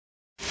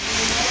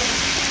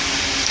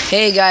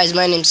Hey guys,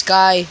 my name's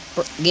Sky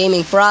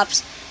Gaming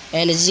Props,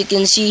 and as you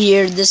can see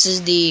here, this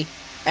is the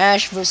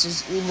Ash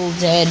vs Evil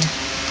Dead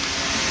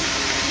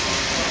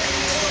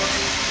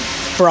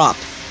prop.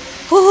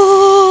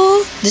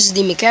 This is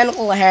the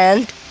mechanical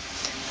hand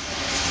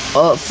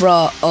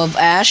of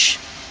Ash,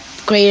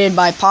 created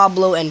by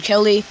Pablo and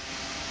Kelly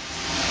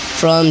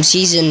from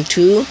season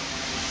 2.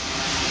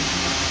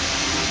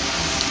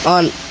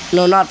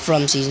 Not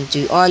from season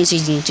 2. On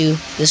season 2,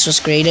 this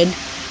was created.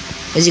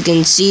 As you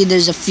can see,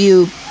 there's a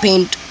few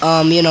paint,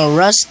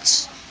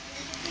 rusts.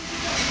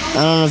 I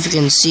don't know if you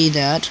can see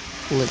that.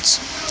 Let's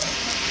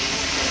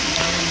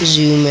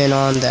zoom in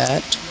on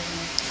that.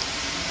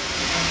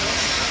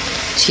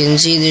 As you can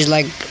see, there's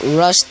like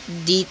rust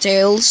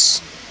details,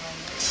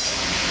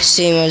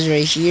 same as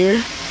right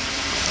here,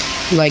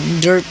 like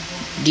dirt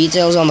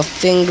details on the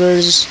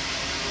fingers,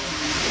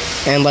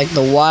 and like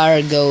the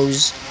wire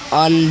goes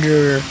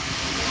under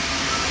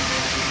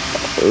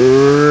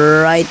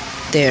right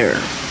there.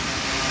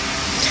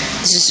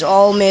 This is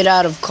all made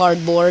out of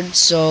cardboard,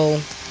 so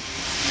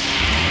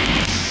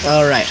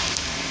alright.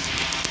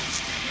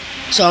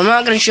 So I'm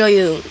not going to show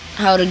you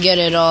how to get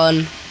it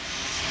on,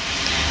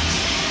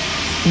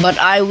 but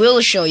I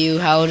will show you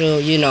how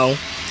to,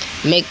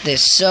 make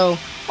this. So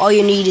all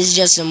you need is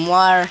just some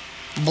wire,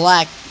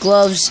 black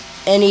gloves.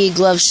 Any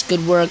gloves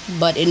could work,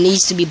 but it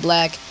needs to be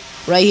black.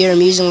 Right here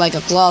I'm using like a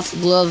cloth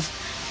glove.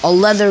 A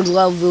leather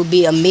glove will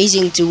be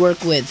amazing to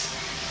work with.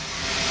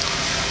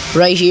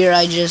 Right here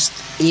I just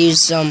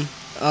use some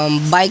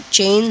bike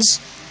chains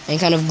and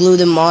kind of glue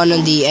them on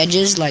the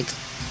edges. Like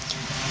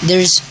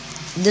this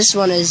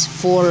one is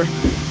for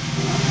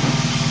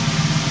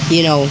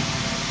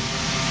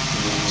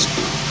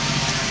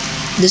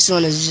this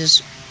one is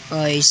just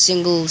a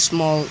single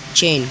small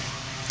chain,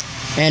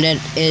 and it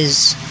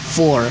is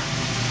 4,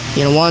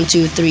 1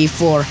 2 3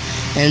 4,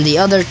 and the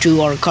other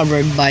 2 are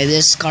covered by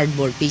this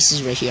cardboard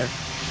pieces right here.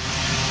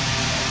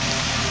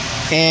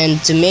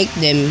 And to make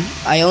them,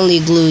 I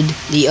only glued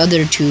the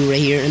other 2 right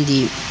here in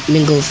the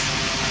middle,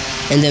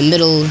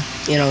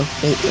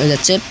 the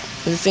tip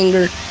of the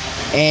finger,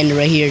 and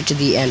right here to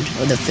the end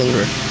of the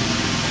finger.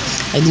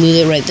 I glued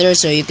it right there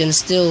so you can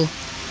still,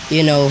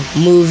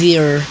 move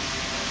your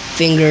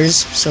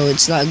fingers, so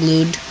it's not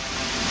glued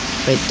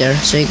right there.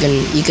 So you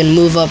can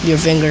move up your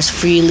fingers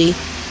freely,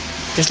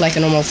 just like a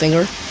normal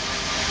finger.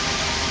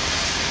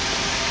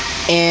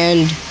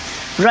 And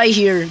right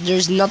here,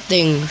 there's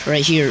nothing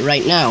right here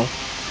right now,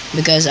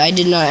 because I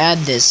did not add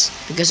this,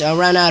 because I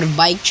ran out of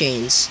bike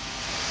chains.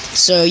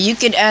 So you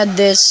could add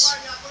this.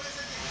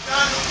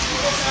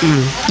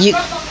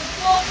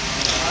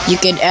 You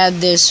could add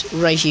this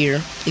right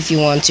here if you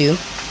want to.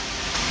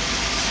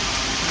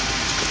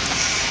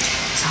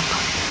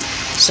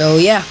 So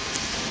yeah.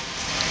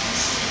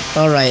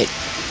 Alright.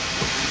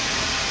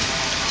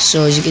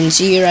 So as you can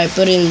see here, I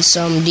put in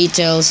some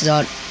details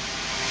that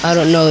I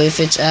don't know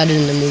if it's added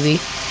in the movie,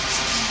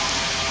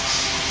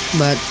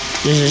 but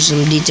there's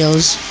some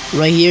details.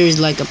 Right here is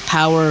like a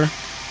power,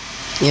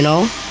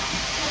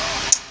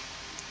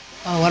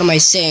 Oh, what am I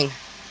saying?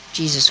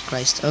 Jesus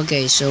Christ.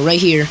 Okay, so right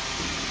here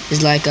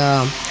is like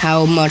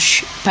how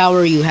much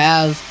power you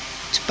have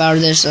to power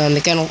this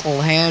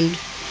mechanical hand.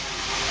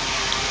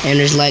 And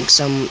there's like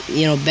some,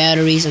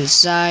 batteries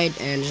inside,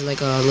 and there's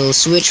like a little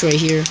switch right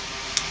here.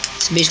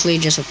 It's basically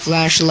just a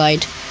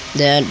flashlight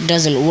that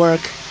doesn't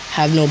work,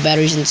 have no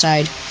batteries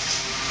inside.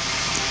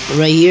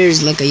 Right here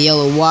is like a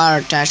yellow wire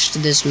attached to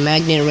this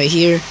magnet right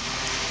here.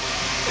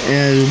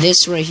 And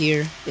this right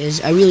here is,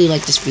 I really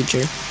like this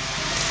feature.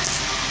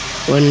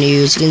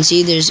 As you can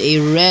see, there's a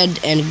red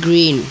and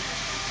green.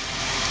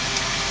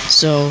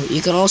 So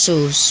you can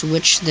also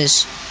switch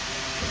this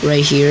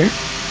right here.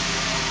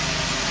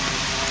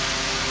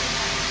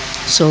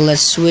 So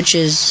let's switch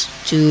this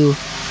to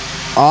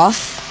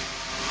off,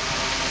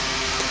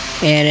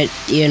 and it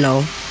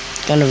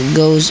kind of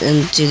goes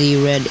into the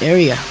red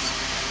area.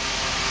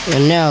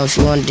 And now if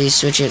you want to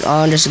switch it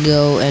on, just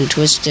go and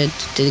twist it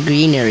to the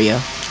green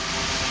area.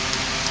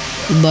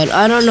 But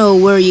I don't know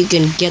where you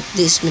can get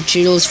these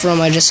materials from.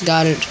 I just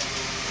got it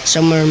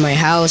somewhere in my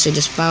house. I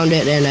just found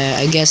it, and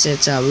I guess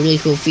it's a really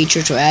cool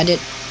feature to add it.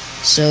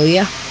 So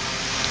yeah,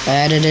 I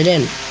added it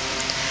in.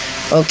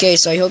 Okay,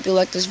 so I hope you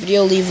liked this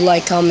video. Leave a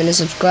like, comment, and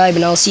subscribe,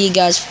 and I'll see you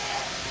guys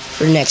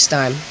for next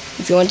time.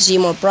 If you want to see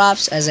more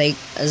props, as I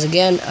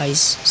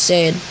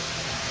said,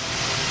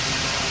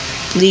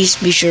 please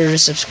be sure to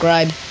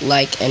subscribe,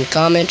 like, and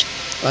comment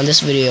on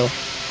this video.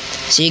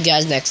 See you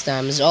guys next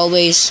time. As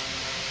always,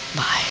 bye.